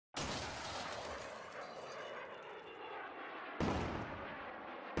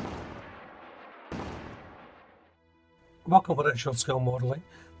Welcome to Richard Scale Modelling.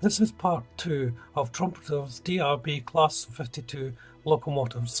 This is part 2 of Trumpeter's DRB Class 52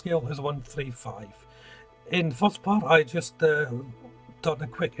 Locomotive. Scale is 135. In the first part I just done a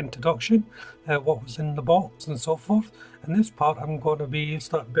quick introduction, what was in the box and so forth. In this part I'm going to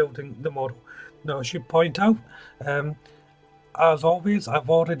start building the model. Now I should point out, as always,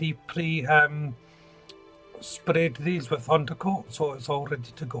 I've already sprayed these with undercoat, so it's all ready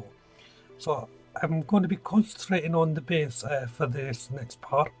to go. So I'm going to be concentrating on the base for this next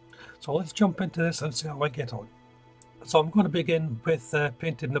part. So let's jump into this and see how I get on. So I'm going to begin with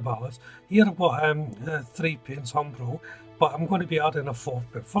painting the ballast. Here I've got 3 paints Umbro, but I'm going to be adding a 4th.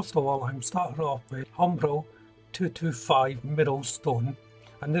 But first of all, I'm starting off with Umbro 225 Middle Stone,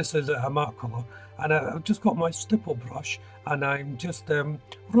 and this is a matte colour. And I've just got my stipple brush, and I'm just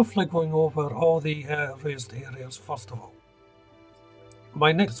roughly going over all the raised areas first of all.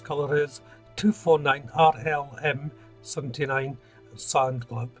 My next colour is 249 RLM79 Sand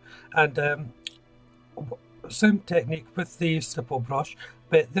Glub, and same technique with the stipple brush,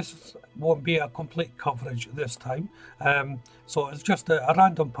 but this won't be a complete coverage this time. So it's just a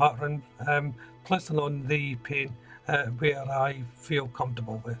random pattern, placing on the paint where I feel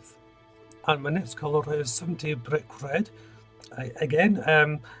comfortable with. And my next colour is 70 Brick Red.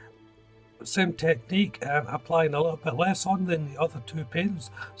 Again, same technique, applying a little bit less on than the other 2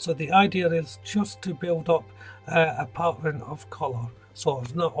 paints. So the idea is just to build up a pattern of colour, so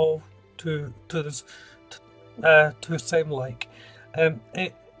it's not all too same like.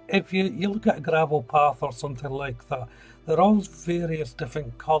 If you look at a gravel path or something like that, there are always various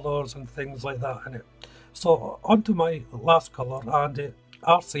different colours and things like that in it. So onto my last colour, and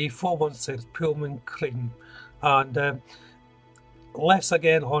RC416 Pullman Cream, and less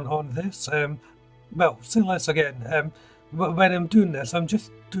again on this. Well, say less again. When I'm doing this, I'm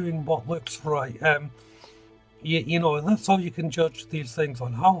just doing what looks right. You know, that's how you can judge these things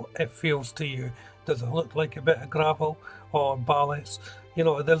on, how it feels to you. Does it look like a bit of gravel or ballast? You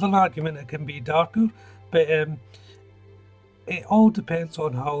know, there's an argument it can be darker, but it all depends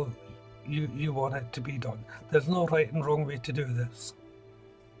on how you want it to be done. There's no right and wrong way to do this.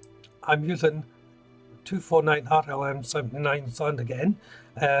 I'm using 249 RLM79 sand again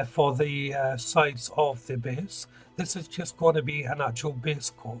for the sides of the base. This is just going to be an actual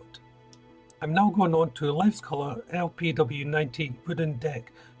base coat. I'm now going on to Life's Colour LPW19 Wooden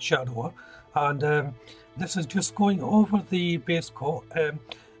Deck Shadower, and this is just going over the base coat.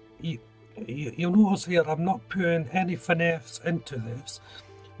 You'll notice here I'm not putting any finesse into this.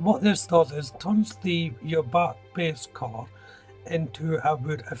 What this does is turns your back base colour into a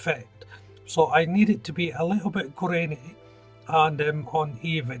wood effect. So I need it to be a little bit grainy and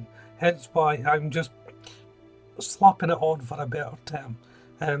uneven, hence why I'm just slapping it on for a better term.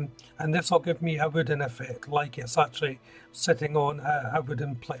 And this will give me a wooden effect, like it's actually sitting on a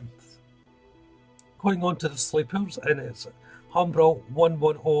wooden plinth. Going on to the sleepers, and it's Umbro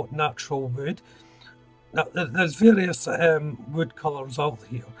 110 Natural Wood. Now there's various wood colours out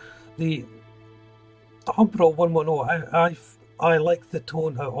here. The Umbro 110, I like the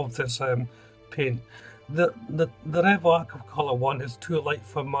tone of this paint. The Rev colour one is too light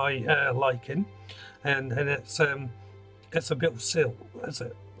for my liking, and it's a bit of silk. It's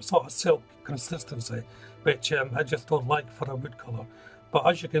a sort of silk consistency, which I just don't like for a wood colour. But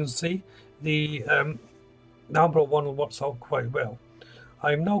as you can see, the Umbro one works out quite well.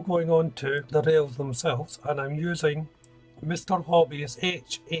 I'm now going on to the rails themselves, and I'm using Mr. Hobby's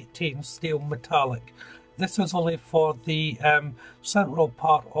H18 Steel Metallic. This is only for the central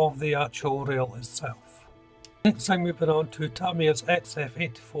part of the actual rail itself. Next I'm moving on to Tamiya's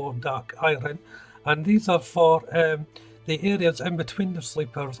XF84 Dark Iron, and these are for the areas in between the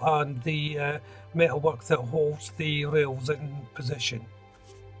sleepers and the metalwork that holds the rails in position.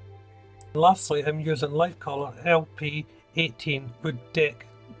 And lastly, I'm using Life Colour LP18 Wood Deck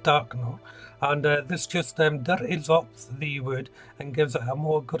Darkener, and this just dirties up the wood and gives it a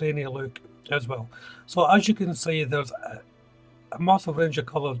more grainy look as well. So as you can see, there's a massive range of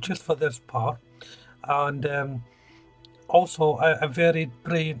colours just for this part, and also a varied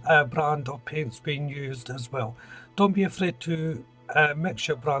brand of paints being used as well. Don't be afraid to mix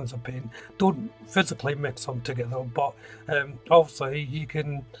your brands of paint. Don't physically mix them together, but obviously you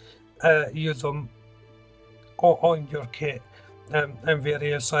can use them on your kit in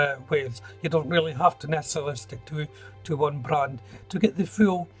various ways. You don't really have to necessarily stick to one brand to get the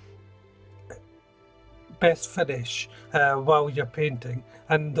full best finish while you're painting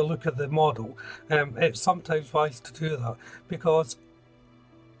and the look of the model. It's sometimes wise to do that, because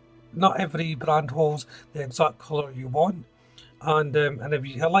not every brand holds the exact colour you want. And if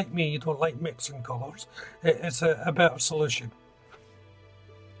you like me, you don't like mixing colours, it's a better solution.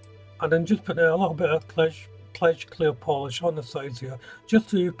 And then just put a little bit of Pledge clear polish on the sides here, just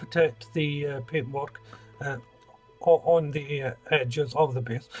to protect the paintwork on the edges of the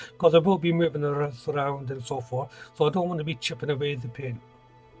base, because I will be moving the rest around and so forth, so I don't want to be chipping away the paint.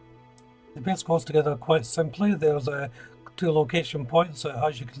 The base goes together quite simply. There's two location points,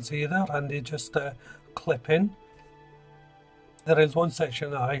 as you can see there, and they just clip in. There is one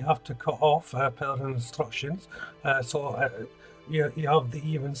section that I have to cut off per instructions, so you have the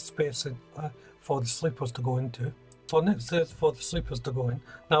even spacing for the sleepers to go into. So next is for the sleepers to go in.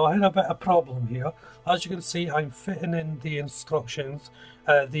 Now I had a bit of problem here. As you can see, I'm fitting in the instructions,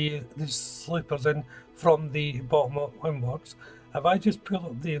 the sleepers in from the bottom inwards. If I just pull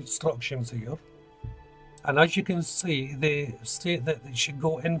up the instructions here, and as you can see, they state that they should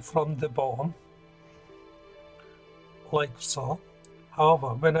go in from the bottom, like so.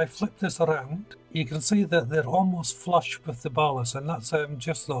 However, when I flip this around, you can see that they're almost flush with the ballast, and that's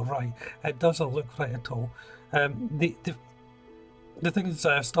just not right. It doesn't look right at all. The thing is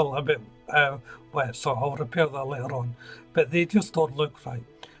still a bit wet, so I'll repair that later on, but they just don't look right.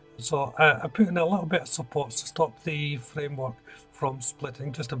 So I put in a little bit of support to stop the framework from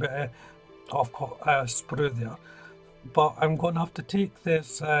splitting, just a bit of sprue there. But I'm going to have to take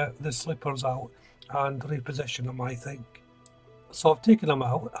this the slippers out and reposition them, I think. So I've taken them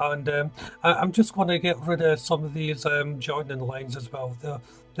out, and I'm just going to get rid of some of these joining lines as well.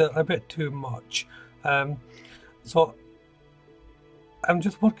 They're a bit too much. So I'm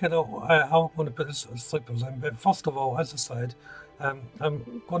just working out how I'm going to put the slippers in. But first of all, as I said,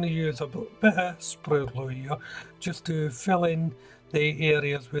 I'm going to use a bit of sprue glue here just to fill in the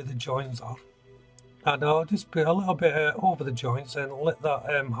areas where the joints are. And I'll just put a little bit over the joints and let that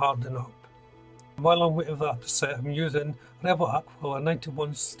harden up. While I'm waiting for that to set, I'm using Revit Aquila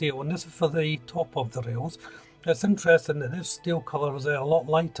 91 steel, and this is for the top of the rails. It's interesting that this steel colour is a lot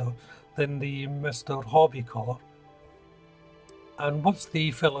lighter than the Mr. Hobby colour. And once the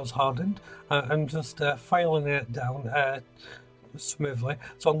filler's hardened, I'm just filing it down smoothly.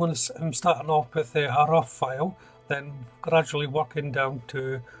 So I'm starting off with a rough file, then gradually working down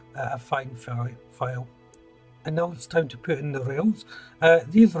to a fine file. And now it's time to put in the rails.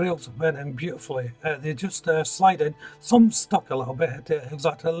 These rails went in beautifully. They just slide in. Some stuck a little bit, it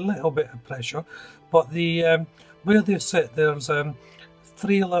exerted a little bit of pressure, but the where they sit, there's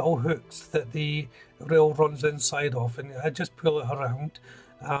 3 little hooks that the rail runs inside of, and I just pull it around,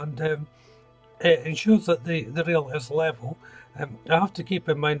 and it ensures that the rail is level. I have to keep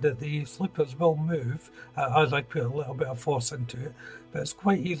in mind that the slippers will move as I put a little bit of force into it, but it's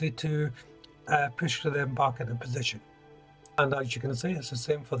quite easy to push them back into position. And as you can see, it's the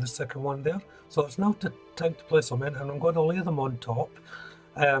same for the second one there. So it's now time to place them in, and I'm going to lay them on top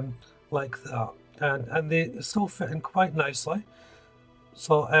like that, and they still fit in quite nicely.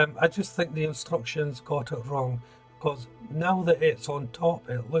 So I just think the instructions got it wrong, because now that it's on top,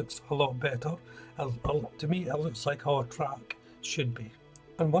 it looks a lot better. To me, it looks like how a track should be.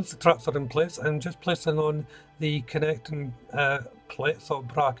 And once the tracks are in place, I'm just placing on the connecting plates or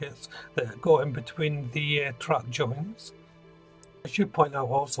brackets that go in between the track joints. I should point out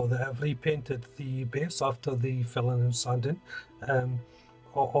also that I've repainted the base after the filling and sanding.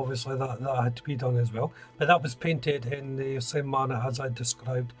 Obviously that had to be done as well, but that was painted in the same manner as I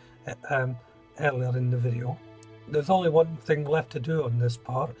described earlier in the video. There's only one thing left to do on this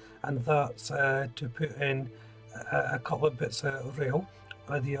part, and that's to put in a couple of bits of rail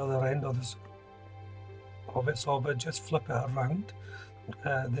at the other end of it, so I'll just flip it around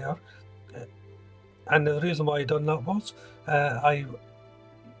there. And the reason why I done that was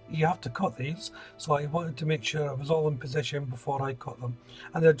you have to cut these, so I wanted to make sure it was all in position before I cut them,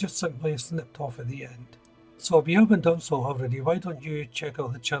 and they're just simply snipped off at the end. So if you haven't done so already, why don't you check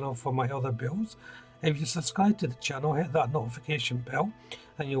out the channel for my other builds? If you subscribe to the channel, hit that notification bell,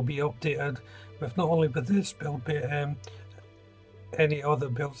 and you'll be updated with not only with this build, but any other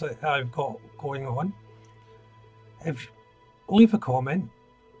builds that I've got going on. If leave a comment,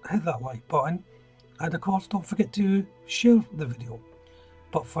 hit that like button, and of course don't forget to share the video.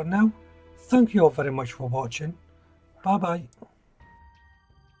 But for now, thank you all very much for watching. Bye bye.